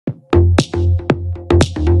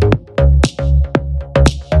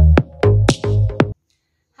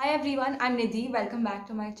everyone, I'm Nidhi. Welcome back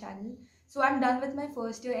to my channel. So I'm done with my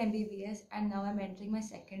first year MBBS and now I'm entering my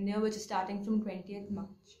second year, which is starting from 20th March.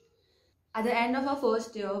 At the end of our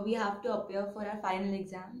first year, we have to appear for our final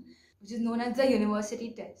exam, which is known as the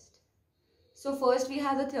university test. So first we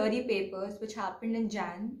had the theory papers, which happened in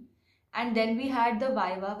Jan, and then we had the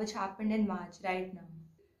Viva, which happened in March right now.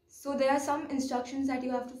 So there are some instructions that you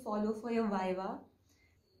have to follow for your Viva.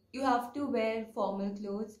 You have to wear formal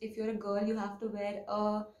clothes. If you're a girl, you have to wear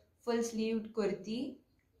a full-sleeved kurti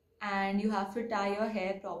and you have to tie your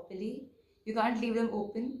hair properly. You can't leave them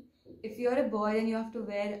open. If you're a boy, then you have to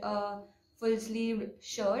wear a full-sleeved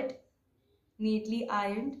shirt, neatly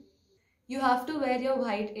ironed. You have to wear your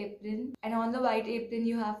white apron, and on the white apron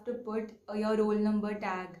you have to put your roll number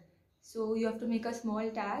tag. So you have to make a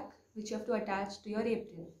small tag which you have to attach to your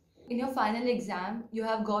apron. In your final exam, you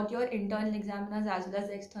have got your internal examiners as well as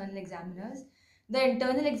the external examiners. The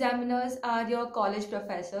internal examiners are your college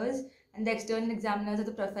professors and the external examiners are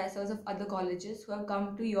the professors of other colleges who have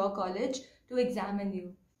come to your college to examine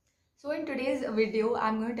you. So in today's video,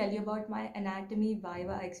 I'm going to tell you about my anatomy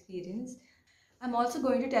Viva experience. I'm also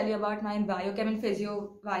going to tell you about my biochem and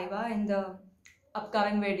physio Viva in the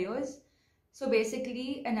upcoming videos. So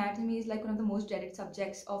basically, anatomy is like one of the most dreaded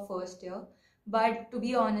subjects of first year. But to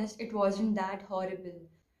be honest, it wasn't that horrible.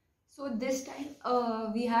 So this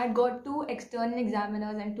time we had got two external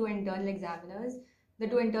examiners and two internal examiners. The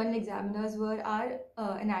two internal examiners were our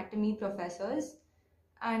anatomy professors,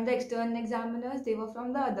 and the external examiners, they were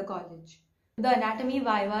from the other college. The anatomy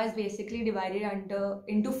Viva is basically divided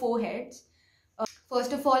into four heads.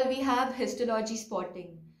 First of all, we have histology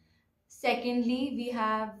spotting. Secondly, we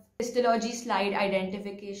have histology slide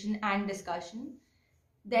identification and discussion.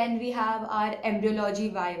 Then we have our embryology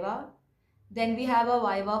Viva. Then we have a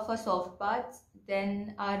Viva for soft parts.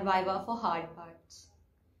 Then our Viva for hard parts.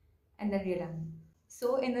 And then we're done.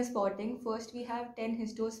 So in the spotting, first we have 10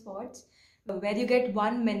 histo spots where you get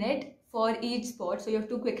 1 minute for each spot. So you have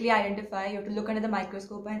to quickly identify, you have to look under the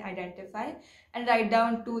microscope and identify and write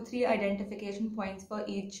down 2-3 identification points for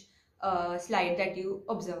each slide that you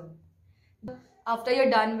observe. After you're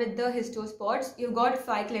done with the histo spots, you've got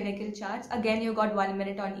 5 clinical charts. Again, you've got 1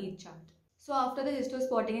 minute on each chart. So after the histo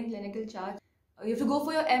spotting and clinical charts, you have to go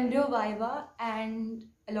for your embryo Viva, and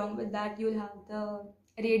along with that, you'll have the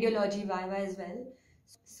radiology Viva as well.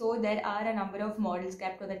 So there are a number of models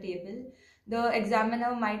kept on the table. The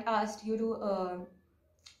examiner might ask you to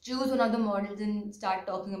choose one of the models and start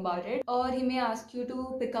talking about it, or he may ask you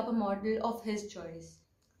to pick up a model of his choice.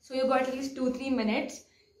 So you've got at least 2-3 minutes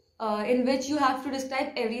in which you have to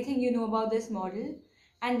describe everything you know about this model,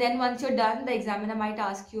 and then once you're done, the examiner might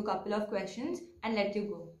ask you a couple of questions and let you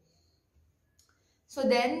go. So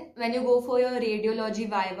then when you go for your radiology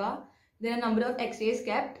Viva, there are a number of x-rays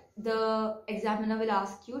kept. The examiner will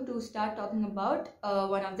ask you to start talking about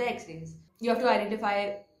one of the x-rays. You have to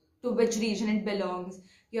identify to which region it belongs.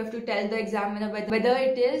 You have to tell the examiner whether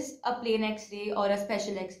it is a plain x-ray or a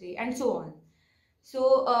special x-ray, and so on.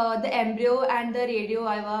 So the embryo and the radio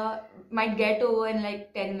Viva might get over in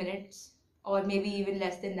like 10 minutes or maybe even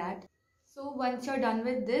less than that. So once you're done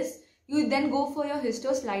with this, you then go for your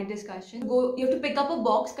histo slide discussion. You have to pick up a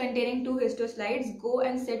box containing 2 histo slides, go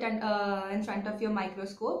and sit in front of your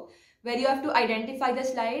microscope where you have to identify the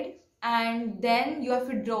slide, and then you have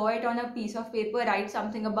to draw it on a piece of paper, write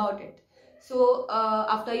something about it. So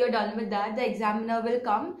after you're done with that, the examiner will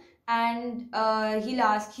come and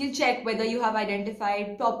he'll check whether you have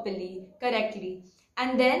identified properly, correctly,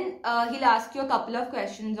 and then he'll ask you a couple of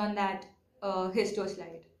questions on that histo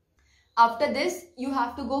slide. After this, you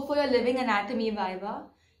have to go for your living anatomy Viva.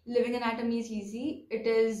 Living anatomy is easy. It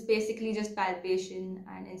is basically just palpation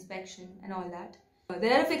and inspection and all that.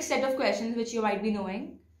 There are a fixed set of questions which you might be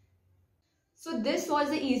knowing. So this was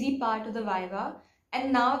the easy part of the Viva.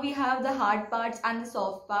 And now we have the hard parts and the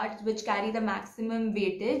soft parts which carry the maximum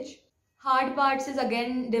weightage. Hard parts is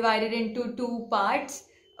again divided into 2 parts.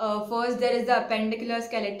 First there is the appendicular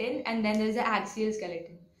skeleton and then there is the axial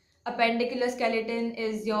skeleton. Appendicular skeleton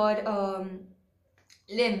is your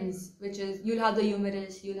limbs, which is you'll have the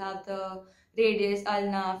humerus, you'll have the radius,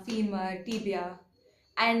 ulna, femur, tibia.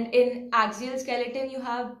 And in axial skeleton you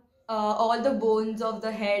have all the bones of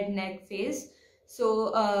the head, neck, face.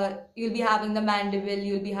 So you'll be having the mandible,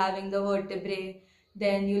 you'll be having the vertebrae,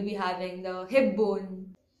 then you'll be having the hip bone.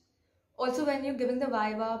 Also, when you're giving the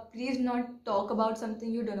Viva, please not talk about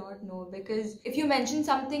something you do not know, because if you mention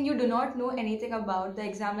something you do not know anything about, the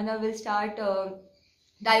examiner will start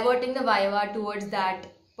diverting the Viva towards that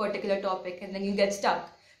particular topic and then you get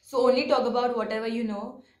stuck. So only talk about whatever you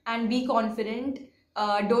know and be confident.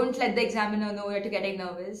 Don't let the examiner know you're getting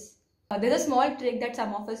nervous. There's a small trick that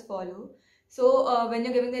some of us follow. So when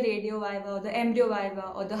you're giving the radio Viva or the embryo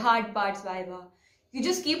Viva or the hard parts Viva, you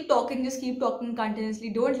just keep talking continuously.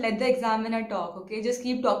 Don't let the examiner talk, okay? Just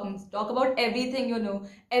keep talking. Talk about everything you know,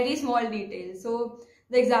 every small detail. So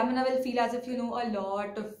the examiner will feel as if you know a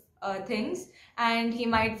lot of things, and he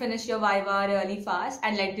might finish your Viva really fast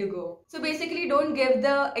and let you go. So basically, don't give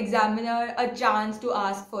the examiner a chance to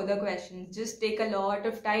ask further questions. Just take a lot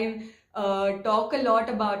of time, talk a lot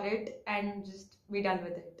about it, and just be done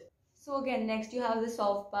with it. So again, next you have the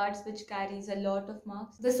soft parts, which carries a lot of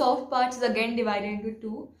marks. The soft parts is again divided into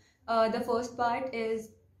two. The first part is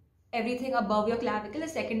everything above your clavicle. The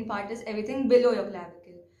second part is everything below your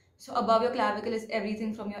clavicle. So above your clavicle is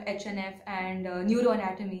everything from your HNF and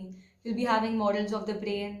neuroanatomy. You'll be having models of the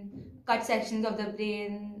brain, cut sections of the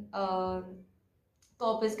brain,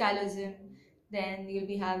 corpus callosum. Then you'll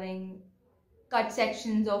be having cut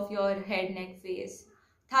sections of your head, neck, face,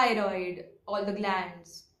 thyroid, all the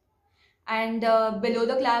glands. And below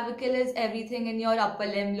the clavicle is everything in your upper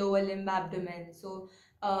limb, lower limb, abdomen. So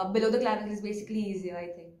below the clavicle is basically easier, I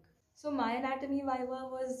think. So my anatomy Viva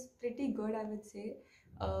was pretty good, I would say.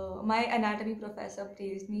 My anatomy professor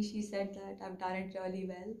praised me. She said that I've done it really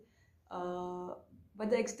well. But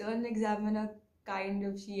the external examiner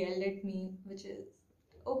she yelled at me, which is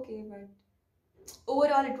okay, but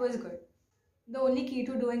overall it was good. The only key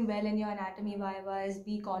to doing well in your anatomy Viva is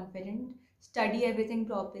be confident, study everything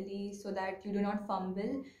properly so that you do not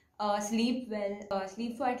fumble, sleep well,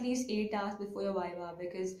 sleep for at least 8 hours before your Viva,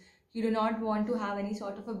 because you do not want to have any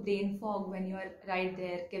sort of a brain fog when you are right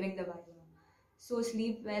there giving the Viva. So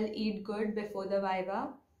sleep well, eat good before the Viva,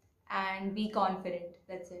 and be confident.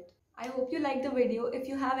 That's it. I hope you liked the video. If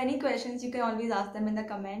you have any questions, you can always ask them in the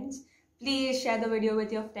comments. Please share the video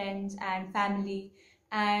with your friends and family.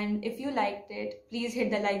 And if you liked it, please hit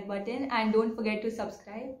the like button and don't forget to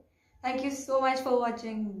subscribe. Thank you so much for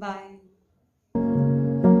watching. Bye.